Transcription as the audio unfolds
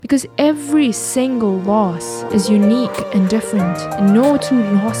because every single loss is unique and different, and no two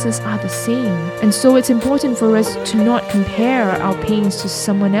losses are the same. And so it's important for us to not compare our pains to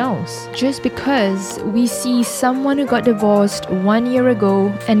someone else. Just because we see someone who got divorced 1 year ago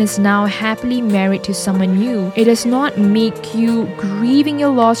and is now happily married to someone new, it does not make you grieving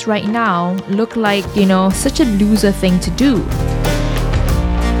your loss right now look like, such a loser thing to do.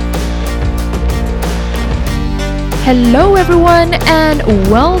 Hello everyone, and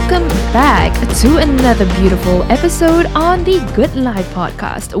welcome back to another beautiful episode on the Good Life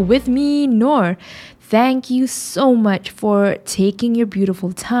podcast with me, Noor. Thank you so much for taking your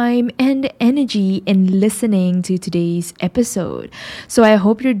beautiful time and energy in listening to today's episode. So I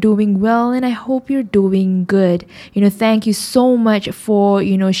hope you're doing well and I hope you're doing good. Thank you so much for,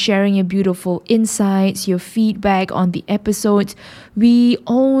 sharing your beautiful insights, your feedback on the episodes. We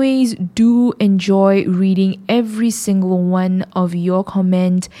always do enjoy reading every single one of your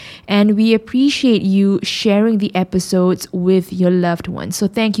comments, and we appreciate you sharing the episodes with your loved ones. So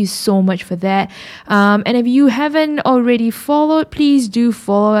thank you so much for that. And if you haven't already followed, please do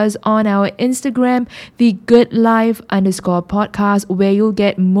follow us on our Instagram, the Good Life _podcast, where you'll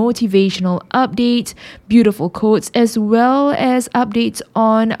get motivational updates, beautiful quotes, as well as updates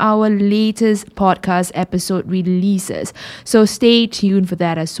on our latest podcast episode releases. So stay tuned for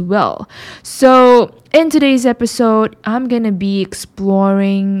that as well. So in today's episode, I'm going to be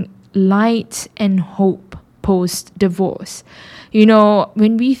exploring light and hope post-divorce.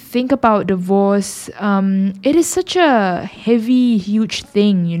 When we think about divorce, it is such a heavy, huge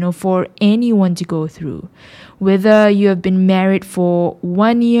thing, for anyone to go through. Whether you have been married for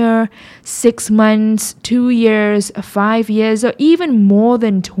 1 year, 6 months, 2 years, 5 years, or even more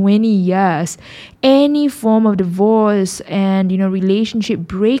than 20 years, any form of divorce and, relationship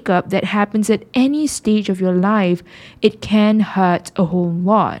breakup that happens at any stage of your life, it can hurt a whole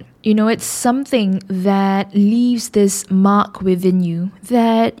lot. It's something that leaves this mark within you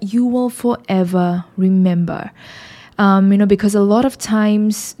that you will forever remember. Because a lot of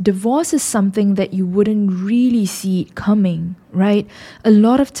times divorce is something that you wouldn't really see it coming, right? A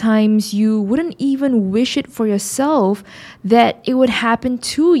lot of times you wouldn't even wish it for yourself that it would happen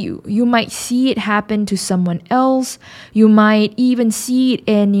to you. You might see it happen to someone else. You might even see it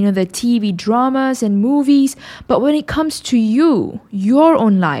in, the TV dramas and movies. But when it comes to you, your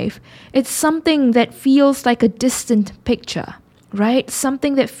own life, it's something that feels like a distant picture, right?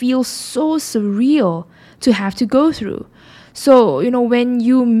 Something that feels so surreal to have to go through. So, when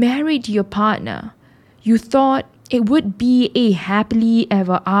you married your partner, you thought it would be a happily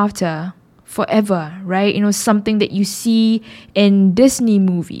ever after forever, right? Something that you see in Disney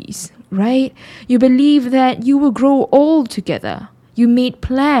movies, right? You believe that you will grow old together. You made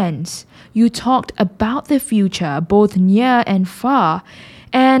plans. You talked about the future, both near and far.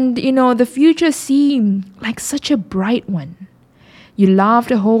 And, the future seemed like such a bright one. You laughed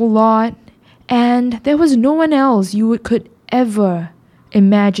a whole lot. And there was no one else you could ever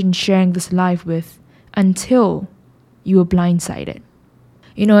imagine sharing this life with until you were blindsided.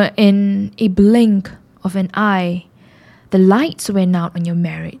 In a blink of an eye, the lights went out on your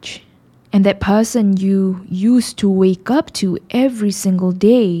marriage. And that person you used to wake up to every single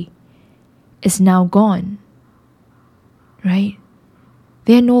day is now gone. Right?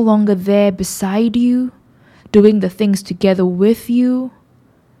 They're no longer there beside you, doing the things together with you.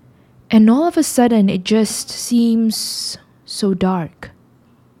 And all of a sudden, it just seems so dark,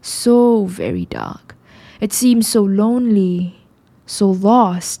 so very dark. It seems so lonely, so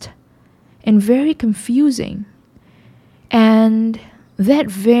lost, and very confusing. And that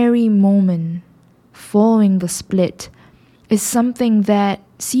very moment following the split is something that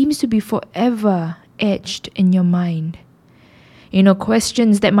seems to be forever etched in your mind.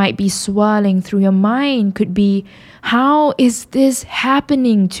 Questions that might be swirling through your mind could be, how is this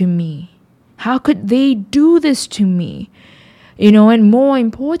happening to me? How could they do this to me? And more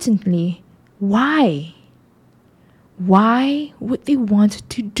importantly, why? Why would they want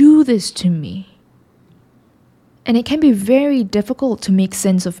to do this to me? And it can be very difficult to make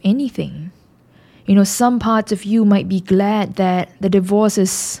sense of anything. Some parts of you might be glad that the divorce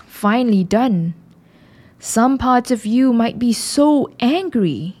is finally done. Some parts of you might be so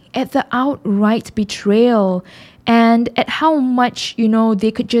angry at the outright betrayal and at how much,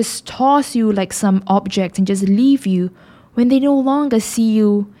 they could just toss you like some object and just leave you when they no longer see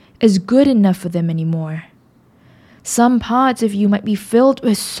you as good enough for them anymore. Some parts of you might be filled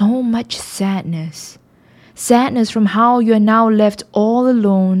with so much sadness. Sadness from how you are now left all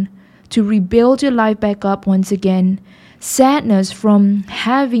alone to rebuild your life back up once again. Sadness from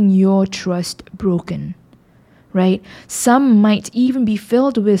having your trust broken. right? Some might even be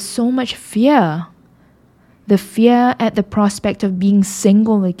filled with so much fear. The fear at the prospect of being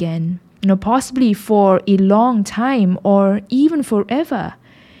single again, possibly for a long time or even forever.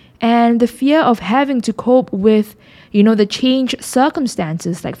 And the fear of having to cope with, the changed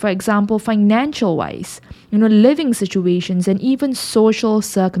circumstances, like for example, financial wise, living situations and even social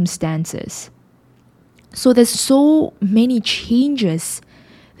circumstances. So there's so many changes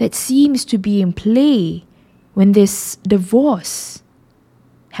that seems to be in play when this divorce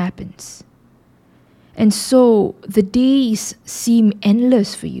happens. And so the days seem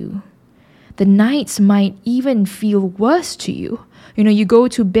endless for you. The nights might even feel worse to you. You go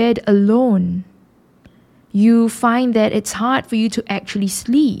to bed alone. You find that it's hard for you to actually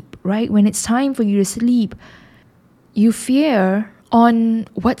sleep, right? When it's time for you to sleep, you fear on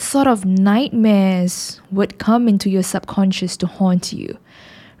what sort of nightmares would come into your subconscious to haunt you,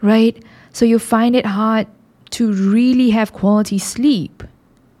 right? So you find it hard to really have quality sleep.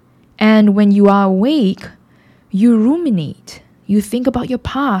 And when you are awake, you ruminate. You think about your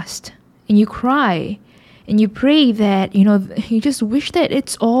past and you cry and you pray that, you just wish that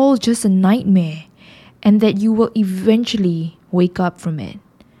it's all just a nightmare and that you will eventually wake up from it,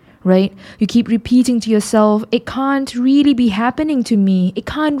 right? You keep repeating to yourself, it can't really be happening to me. It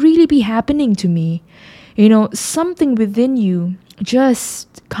can't really be happening to me. Something within you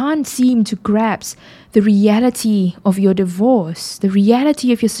just can't seem to grasp the reality of your divorce, the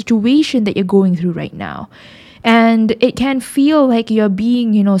reality of your situation that you're going through right now. And it can feel like you're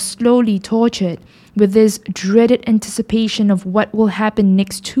being, slowly tortured with this dreaded anticipation of what will happen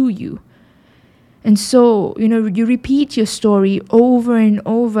next to you. And so, you repeat your story over and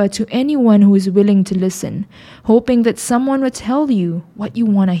over to anyone who is willing to listen, hoping that someone will tell you what you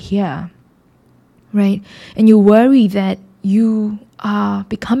want to hear, right? And you worry that you are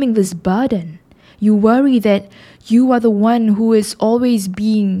becoming this burden. You worry that you are the one who is always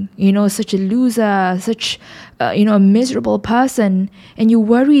being, such a loser, such, a miserable person. And you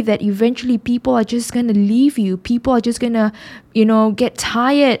worry that eventually people are just going to leave you. People are just going to, get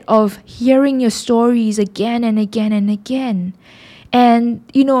tired of hearing your stories again and again and again. And,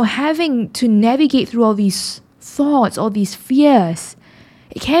 having to navigate through all these thoughts, all these fears,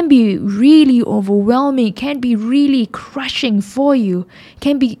 it can be really overwhelming. It can be really crushing for you. It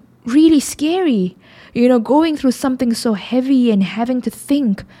can be really scary, going through something so heavy and having to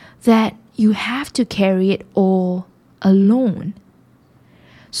think that you have to carry it all alone.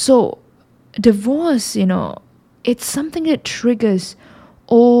 So divorce, it's something that triggers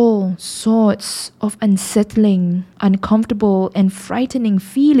all sorts of unsettling, uncomfortable, and frightening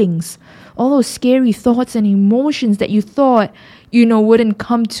feelings. All those scary thoughts and emotions that you thought, wouldn't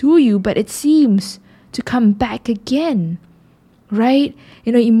come to you, but it seems to come back again, right?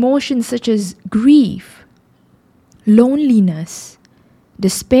 Emotions such as grief, loneliness,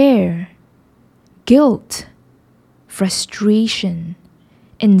 despair, guilt, frustration,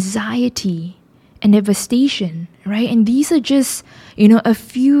 anxiety, and devastation, right? And these are just, a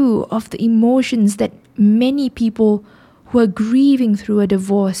few of the emotions that many people who are grieving through a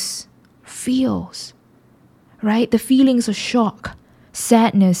divorce feels, right? The feelings of shock,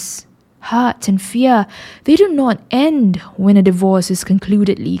 sadness, hurt, and fear, they do not end when a divorce is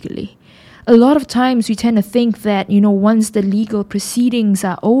concluded legally. A lot of times we tend to think that, once the legal proceedings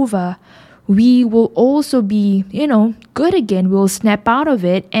are over, we will also be, good again. We'll snap out of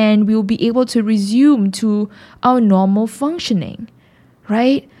it and we'll be able to resume to our normal functioning,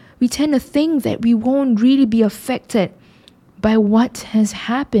 right? We tend to think that we won't really be affected by what has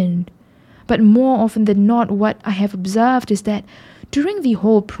happened. But more often than not, what I have observed is that during the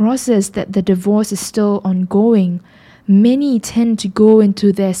whole process that the divorce is still ongoing, many tend to go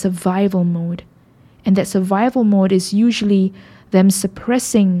into their survival mode. And that survival mode is usually them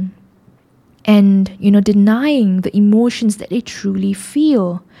suppressing and, denying the emotions that they truly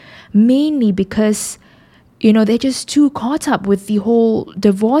feel. Mainly because, they're just too caught up with the whole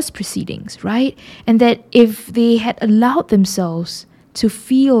divorce proceedings, right? And that if they had allowed themselves to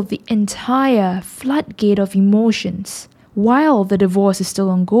feel the entire floodgate of emotions while the divorce is still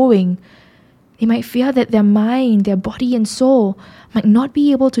ongoing, they might fear that their mind, their body and soul might not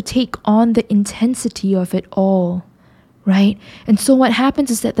be able to take on the intensity of it all, right? And so what happens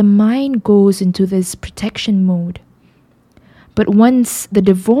is that the mind goes into this protection mode. But once the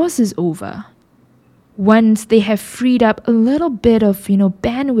divorce is over, once they have freed up a little bit of,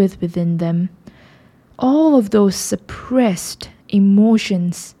 bandwidth within them, all of those suppressed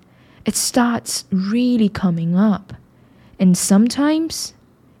emotions, it starts really coming up. And sometimes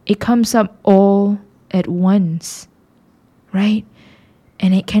it comes up all at once, right?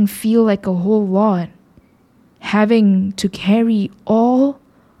 And it can feel like a whole lot having to carry all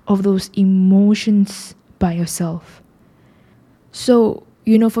of those emotions by yourself. So,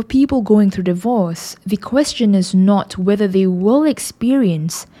 for people going through divorce, the question is not whether they will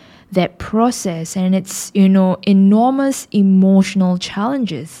experience that process and its, enormous emotional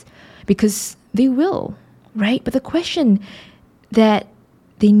challenges, because they will, right? But the question that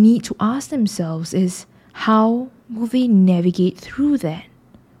they need to ask themselves is, how will they navigate through that?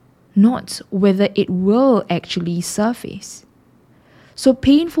 Not whether it will actually surface. So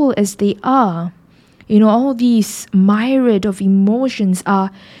painful as they are, all these myriad of emotions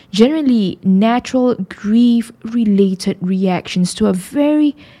are generally natural grief-related reactions to a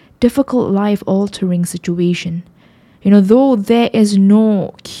very difficult life-altering situation. Though there is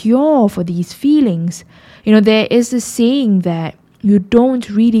no cure for these feelings, there is a saying that you don't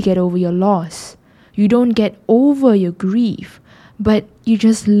really get over your loss. You don't get over your grief, but you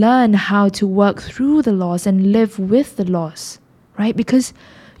just learn how to work through the loss and live with the loss, right? Because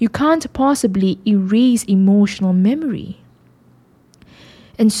you can't possibly erase emotional memory.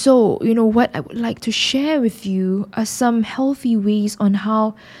 And so, what I would like to share with you are some healthy ways on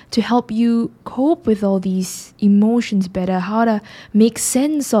how to help you cope with all these emotions better, how to make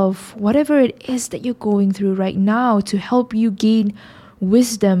sense of whatever it is that you're going through right now to help you gain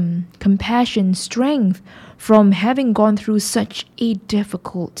wisdom, compassion, strength from having gone through such a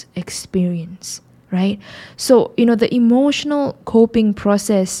difficult experience, right? So, the emotional coping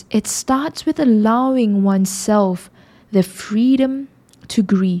process, it starts with allowing oneself the freedom to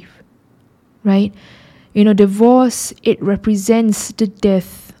grieve, right? Divorce, it represents the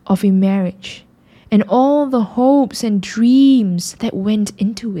death of a marriage and all the hopes and dreams that went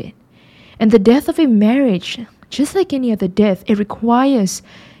into it. And the death of a marriage, just like any other death, it requires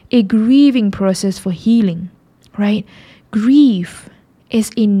a grieving process for healing, right? Grief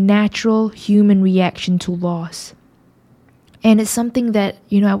is a natural human reaction to loss. And it's something that,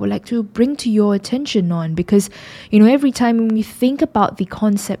 I would like to bring to your attention on, because, every time when we think about the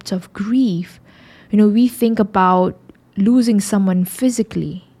concept of grief, we think about losing someone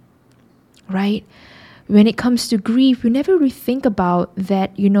physically, right? When it comes to grief, we never really think about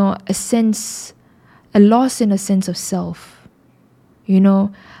that, a loss in a sense of self, a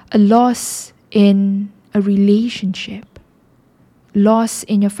loss in a relationship, loss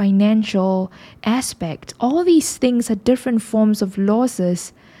in your financial aspect. All these things are different forms of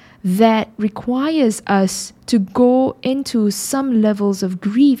losses that requires us to go into some levels of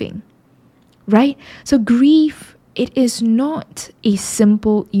grieving, right? So grief, it is not a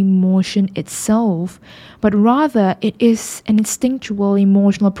simple emotion itself, but rather it is an instinctual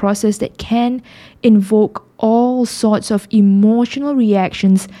emotional process that can invoke all sorts of emotional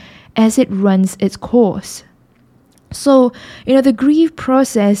reactions as it runs its course. So, the grief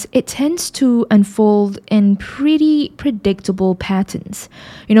process, it tends to unfold in pretty predictable patterns.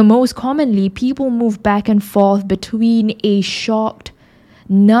 Most commonly, people move back and forth between a shocked,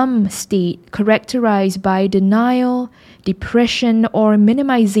 numb state characterized by denial, depression, or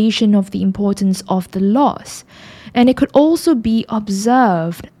minimization of the importance of the loss. And it could also be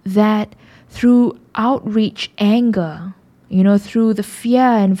observed that through outrage, anger, through the fear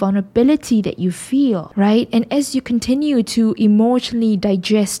and vulnerability that you feel, right? And as you continue to emotionally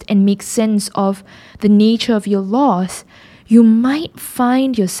digest and make sense of the nature of your loss, you might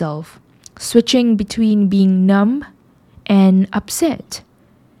find yourself switching between being numb and upset.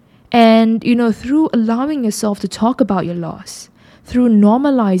 And, through allowing yourself to talk about your loss, through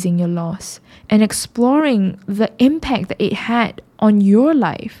normalizing your loss and exploring the impact that it had on your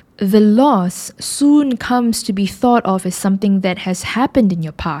life, the loss soon comes to be thought of as something that has happened in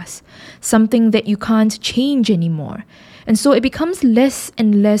your past, something that you can't change anymore. And so it becomes less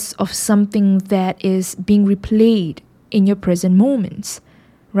and less of something that is being replayed in your present moments,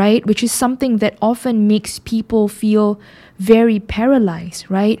 right? Which is something that often makes people feel very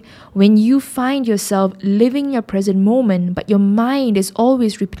paralyzed, right? When you find yourself living your present moment, but your mind is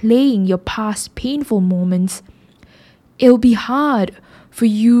always replaying your past painful moments, it'll be hard for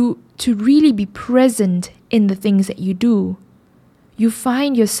you to really be present in the things that you do. You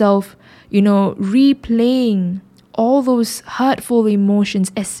find yourself, replaying all those hurtful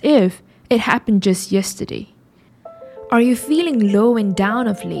emotions as if it happened just yesterday. Are you feeling low and down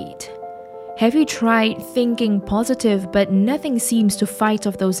of late? Have you tried thinking positive, but nothing seems to fight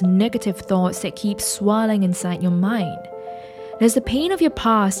off those negative thoughts that keep swirling inside your mind? Does the pain of your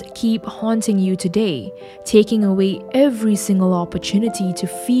past keep haunting you today, taking away every single opportunity to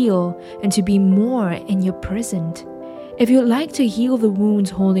feel and to be more in your present? If you'd like to heal the wounds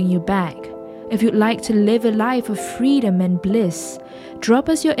holding you back, if you'd like to live a life of freedom and bliss, drop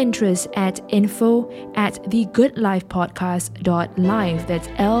us your interest at info@thegoodlifepodcast.live. That's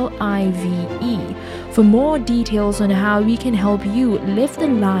LIVE. For more details on how we can help you live the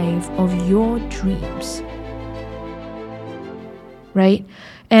life of your dreams. Right?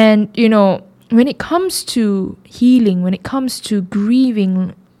 And, when it comes to healing, when it comes to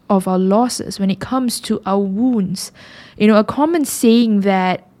grieving of our losses, when it comes to our wounds, a common saying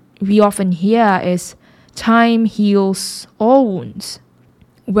that we often hear is, time heals all wounds.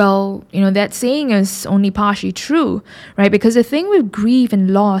 Well, that saying is only partially true, right? Because the thing with grief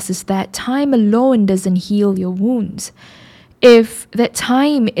and loss is that time alone doesn't heal your wounds. If that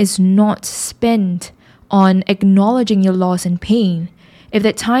time is not spent on acknowledging your loss and pain, if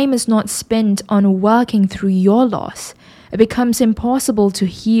that time is not spent on working through your loss, it becomes impossible to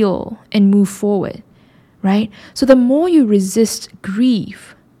heal and move forward, right? So the more you resist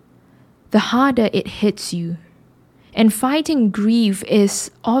grief, the harder it hits you. And fighting grief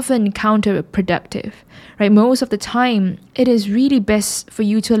is often counterproductive, right? Most of the time, it is really best for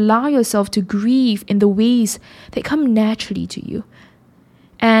you to allow yourself to grieve in the ways that come naturally to you.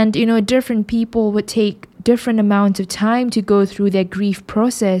 And, different people would take different amounts of time to go through their grief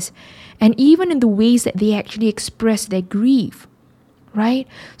process, and even in the ways that they actually express their grief, right?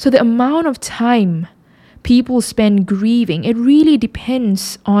 So the amount of time people spend grieving, it really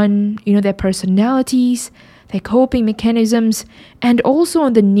depends on, their personalities, their coping mechanisms, and also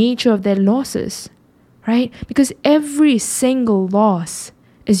on the nature of their losses, right? Because every single loss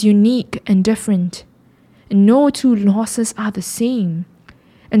is unique and different, and no two losses are the same.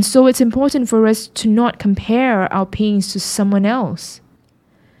 And so it's important for us to not compare our pains to someone else.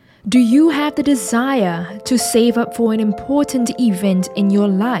 Do you have the desire to save up for an important event in your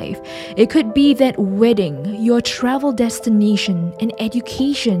life? It could be that wedding, your travel destination, an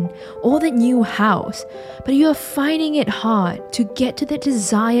education, or that new house, but you are finding it hard to get to that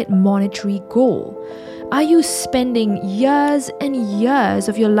desired monetary goal. Are you spending years and years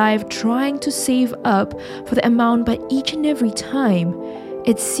of your life trying to save up for the amount, but each and every time,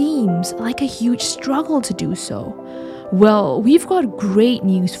 it seems like a huge struggle to do so? Well, we've got great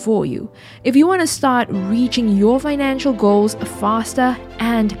news for you. If you want to start reaching your financial goals faster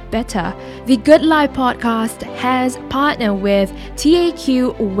and better, the Good Life Podcast has partnered with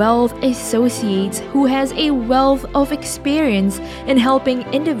TAQ Wealth Associates, who has a wealth of experience in helping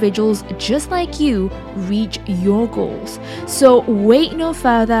individuals just like you reach your goals. So wait no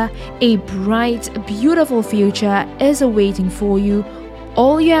further, a bright, beautiful future is awaiting for you.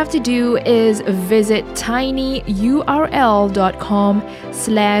 All you have to do is visit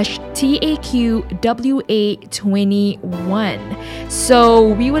tinyurl.com/TAQWA21.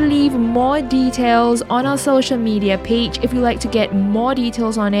 So we will leave more details on our social media page. If you'd like to get more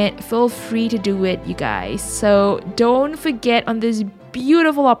details on it, feel free to do it, you guys. So don't forget on this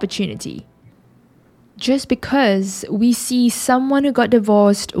beautiful opportunity. Just because we see someone who got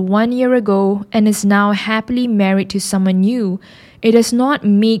divorced 1 year ago and is now happily married to someone new, it does not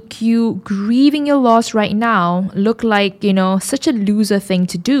make you grieving your loss right now look like, such a loser thing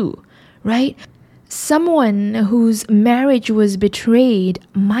to do, right? Someone whose marriage was betrayed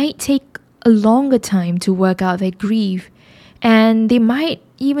might take a longer time to work out their grief, and they might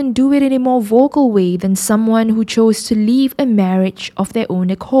even do it in a more vocal way than someone who chose to leave a marriage of their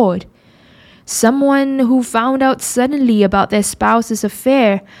own accord. Someone who found out suddenly about their spouse's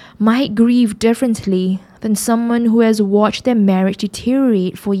affair might grieve differently than someone who has watched their marriage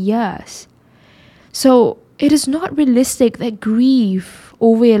deteriorate for years. So it is not realistic that grief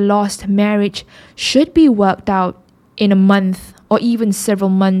over a lost marriage should be worked out in a month or even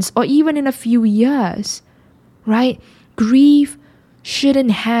several months or even in a few years, right? Grief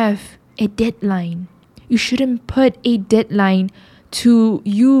shouldn't have a deadline. You shouldn't put a deadline to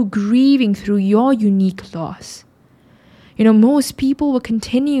you grieving through your unique loss. Most people will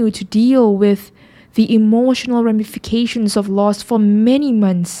continue to deal with the emotional ramifications of loss for many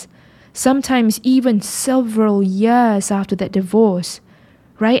months, sometimes even several years after that divorce,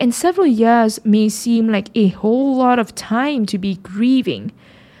 right? And several years may seem like a whole lot of time to be grieving.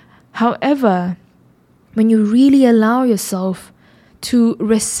 However, when you really allow yourself to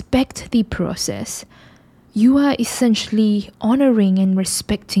respect the process, you are essentially honoring and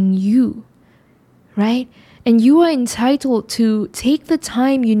respecting you, right? And you are entitled to take the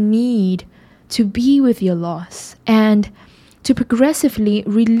time you need to be with your loss and to progressively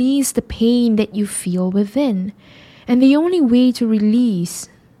release the pain that you feel within. And the only way to release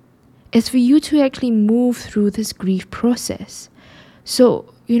is for you to actually move through this grief process. So,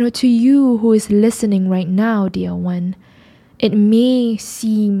 to you who is listening right now, dear one, it may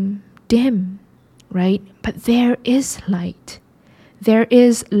seem dim. right? But there is light. There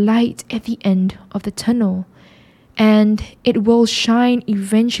is light at the end of the tunnel, and it will shine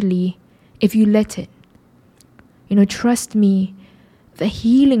eventually if you let it. Trust me, the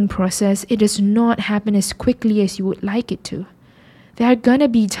healing process, it does not happen as quickly as you would like it to. There are gonna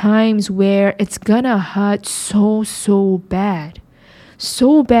be times where it's gonna hurt so bad.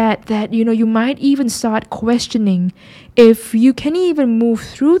 So bad that, you might even start questioning if you can even move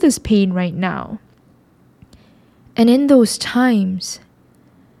through this pain right now. And in those times,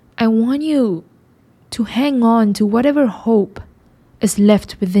 I want you to hang on to whatever hope is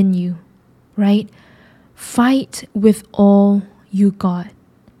left within you, right? Fight with all you got.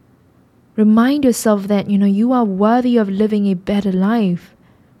 Remind yourself that, you are worthy of living a better life.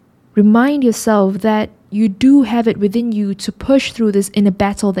 Remind yourself that you do have it within you to push through this inner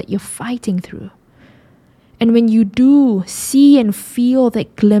battle that you're fighting through. And when you do see and feel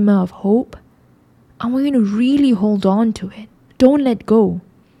that glimmer of hope, I want you to really hold on to it. Don't let go.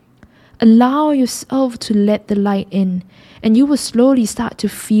 Allow yourself to let the light in, and you will slowly start to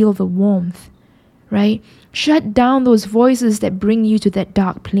feel the warmth, right? Shut down those voices that bring you to that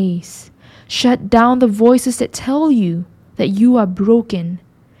dark place. Shut down the voices that tell you that you are broken.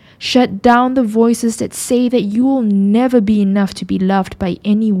 Shut down the voices that say that you will never be enough to be loved by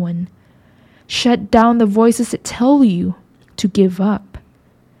anyone. Shut down the voices that tell you to give up.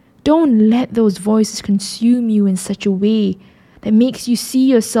 Don't let those voices consume you in such a way that makes you see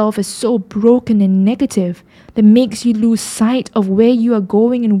yourself as so broken and negative, that makes you lose sight of where you are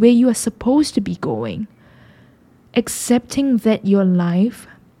going and where you are supposed to be going. Accepting that your life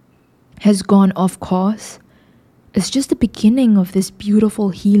has gone off course is just the beginning of this beautiful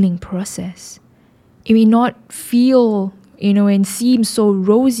healing process. It may not feel, and seem so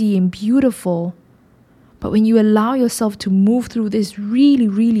rosy and beautiful, but when you allow yourself to move through this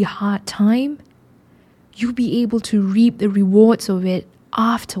really hard time, you'll be able to reap the rewards of it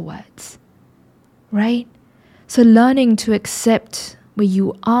afterwards, right? So learning to accept where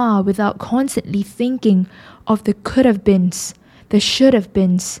you are without constantly thinking of the could have beens, the should have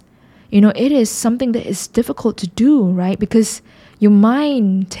beens, it is something that is difficult to do, right? Because your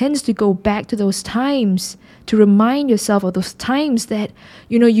mind tends to go back to those times to remind yourself of those times that,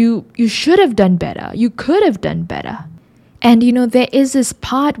 you should have done better. You could have done better. And, there is this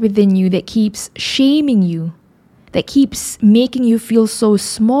part within you that keeps shaming you, that keeps making you feel so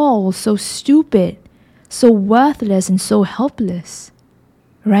small, so stupid, so worthless, and so helpless,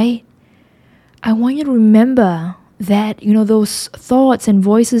 right? I want you to remember that, those thoughts and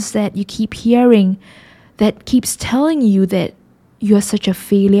voices that you keep hearing that keeps telling you that you are such a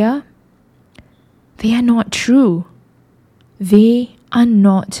failure, they are not true. They are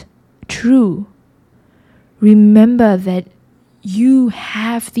not true. Remember that you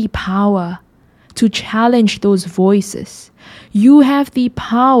have the power to challenge those voices. You have the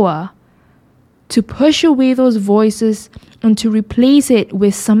power to push away those voices and to replace it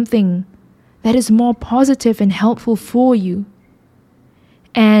with something that is more positive and helpful for you.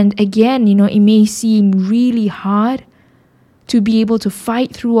 And again, it may seem really hard to be able to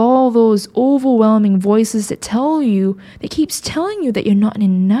fight through all those overwhelming voices that keeps telling you that you're not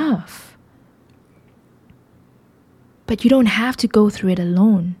enough. But you don't have to go through it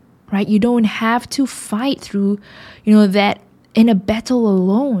alone, right? You don't have to fight through, that in a battle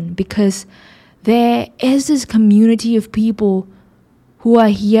alone, because there is this community of people who are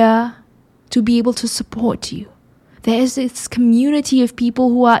here to be able to support you. There is this community of people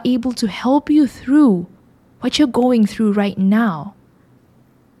who are able to help you through what you're going through right now.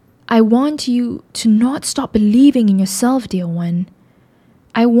 I want you to not stop believing in yourself, dear one.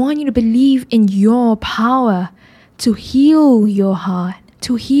 I want you to believe in your power to heal your heart,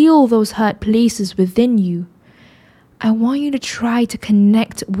 to heal those hurt places within you. I want you to try to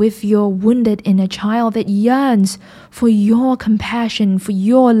connect with your wounded inner child that yearns for your compassion, for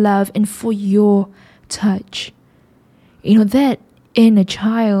your love, and for your touch. That inner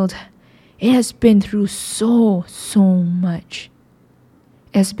child, it has been through so much.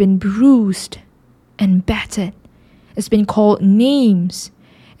 It has been bruised and battered. It's been called names.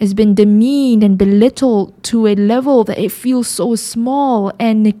 It's been demeaned and belittled to a level that it feels so small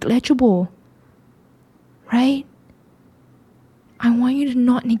and negligible. Right? I want you to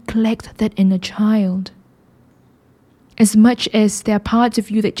not neglect that inner child. As much as there are parts of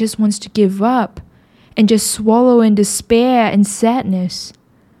you that just wants to give up and just swallow in despair and sadness.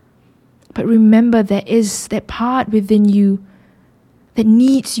 But remember, there is that part within you that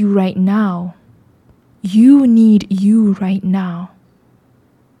needs you right now. You need you right now.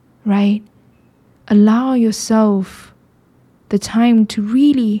 Right? Allow yourself the time to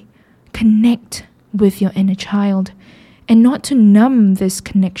really connect with your inner child and not to numb this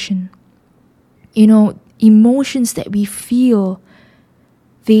connection. Emotions that we feel,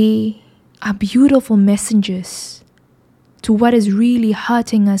 they are beautiful messengers to what is really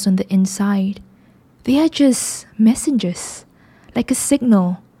hurting us on the inside. They are just messengers, like a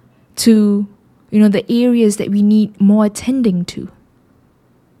signal to, the areas that we need more attending to,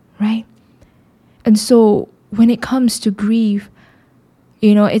 right? And so when it comes to grief,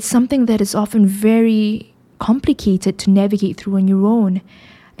 it's something that is often very complicated to navigate through on your own.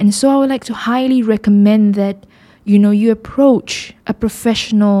 And so I would like to highly recommend that, you approach a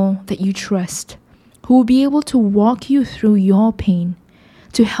professional that you trust who will be able to walk you through your pain,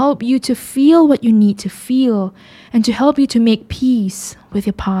 to help you to feel what you need to feel, and to help you to make peace with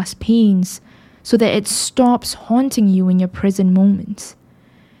your past pains so that it stops haunting you in your present moments.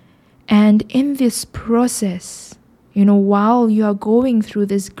 And in this process, while you are going through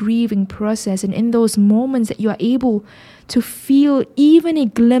this grieving process, and in those moments that you are able to feel even a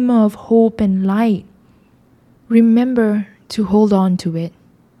glimmer of hope and light, remember to hold on to it.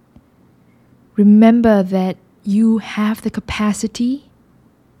 Remember that you have the capacity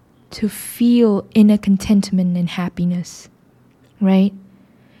to feel inner contentment and happiness, right?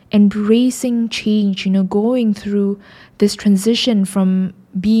 Embracing change, going through this transition from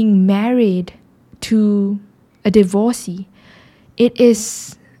being married to a divorcee. It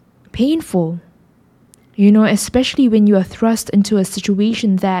is painful, especially when you are thrust into a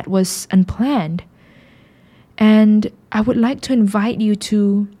situation that was unplanned. And I would like to invite you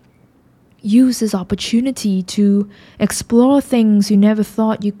to use this opportunity to explore things you never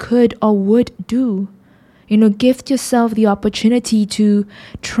thought you could or would do. Gift yourself the opportunity to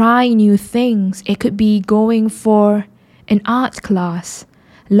try new things. It could be going for an art class,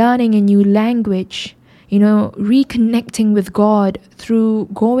 learning a new language, reconnecting with God through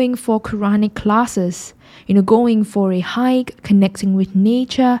going for Quranic classes, going for a hike, connecting with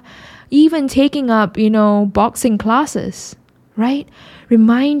nature, even taking up, boxing classes, right?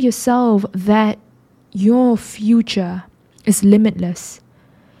 Remind yourself that your future is limitless.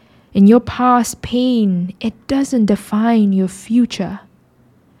 And your past pain, it doesn't define your future.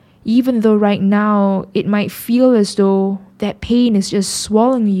 Even though right now it might feel as though that pain is just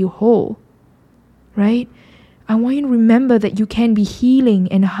swallowing you whole, right? I want you to remember that you can be healing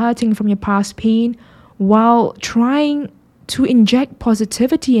and hurting from your past pain while trying to inject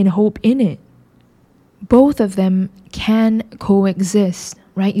positivity and hope in it. Both of them can coexist,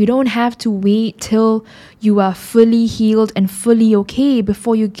 right? You don't have to wait till you are fully healed and fully okay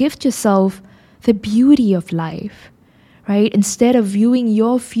before you gift yourself the beauty of life, right? Instead of viewing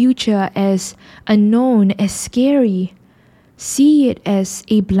your future as unknown, as scary, see it as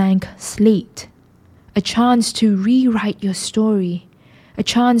a blank slate, a chance to rewrite your story, a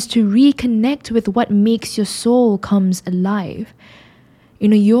chance to reconnect with what makes your soul comes alive.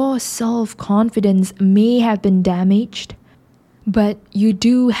 Your self-confidence may have been damaged, but you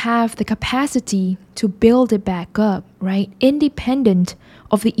do have the capacity to build it back up, right? Independent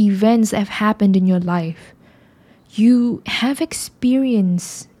of the events that have happened in your life. You have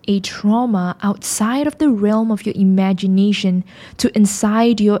experienced a trauma outside of the realm of your imagination to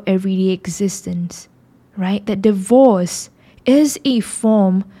inside your everyday existence, right? That divorce is a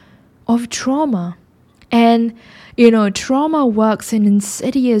form of trauma. And, trauma works in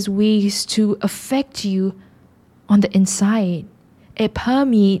insidious ways to affect you on the inside. It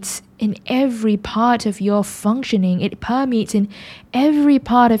permeates in every part of your functioning. It permeates in every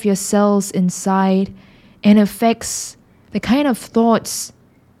part of your cells inside and affects the kind of thoughts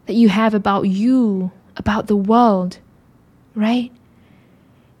that you have about you, about the world, right?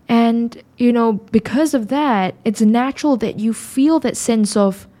 And, because of that, it's natural that you feel that sense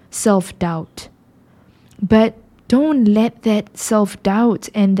of self-doubt. But don't let that self-doubt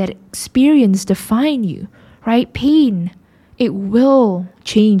and that experience define you, right? Pain, it will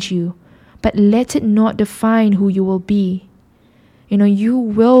change you, but let it not define who you will be. You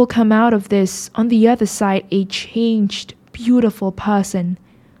will come out of this on the other side a changed, beautiful person.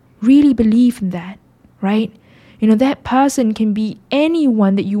 Really believe in that, right? That person can be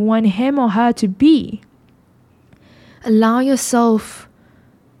anyone that you want him or her to be. Allow yourself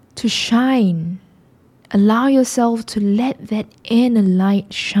to shine. Allow yourself to let that inner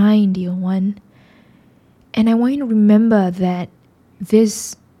light shine, dear one. And I want you to remember that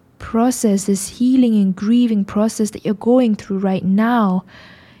this process, this healing and grieving process that you're going through right now,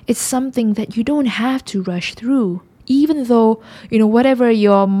 it's something that you don't have to rush through. Even though, whatever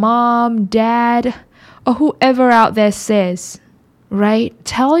your mom, dad, or whoever out there says, right?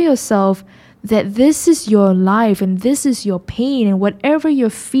 Tell yourself that this is your life and this is your pain, and whatever you're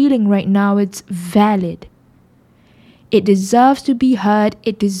feeling right now, it's valid. It deserves to be heard,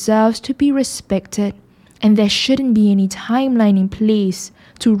 it deserves to be respected, and there shouldn't be any timeline in place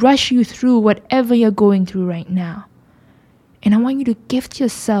to rush you through whatever you're going through right now. And I want you to gift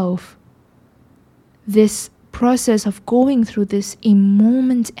yourself this process of going through this a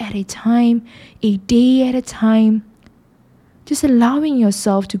moment at a time, a day at a time, just allowing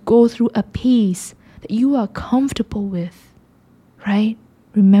yourself to go through a pace that you are comfortable with, right?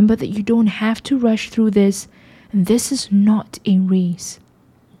 Remember that you don't have to rush through this, and this is not a race.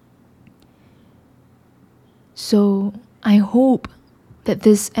 So I hope that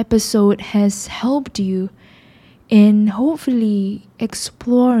this episode has helped you in hopefully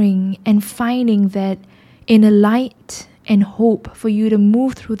exploring and finding that inner light and hope for you to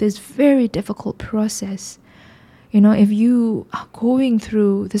move through this very difficult process. If you are going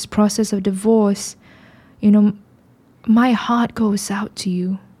through this process of divorce, my heart goes out to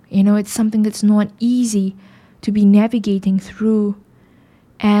you. It's something that's not easy to be navigating through.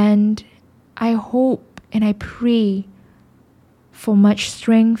 And I hope and I pray for much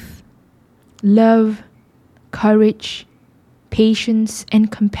strength, love, courage, patience,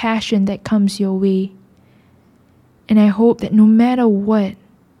 and compassion that comes your way. And I hope that no matter what,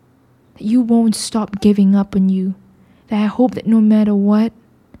 that you won't stop giving up on you. That I hope that no matter what,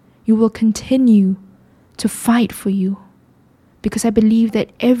 you will continue to fight for you. Because I believe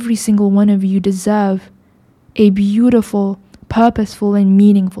that every single one of you deserve a beautiful, purposeful, and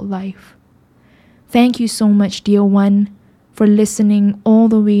meaningful life. Thank you so much, dear one, for listening all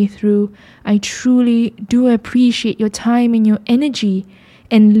the way through. I truly do appreciate your time and your energy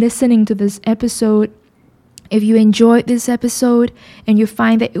in listening to this episode. If you enjoyed this episode and you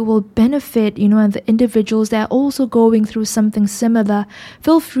find that it will benefit, the individuals that are also going through something similar,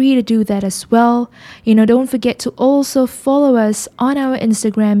 feel free to do that as well. Don't forget to also follow us on our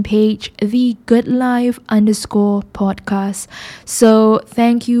Instagram page, thegoodlife_podcast. So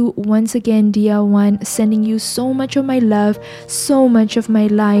thank you once again, dear one, sending you so much of my love, so much of my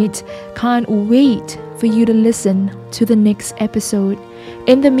light. Can't wait for you to listen to the next episode.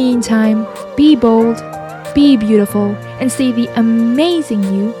 In the meantime, be bold, be beautiful, and stay the amazing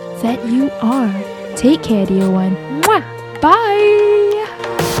you that you are. Take care, dear one. Mwah! Bye!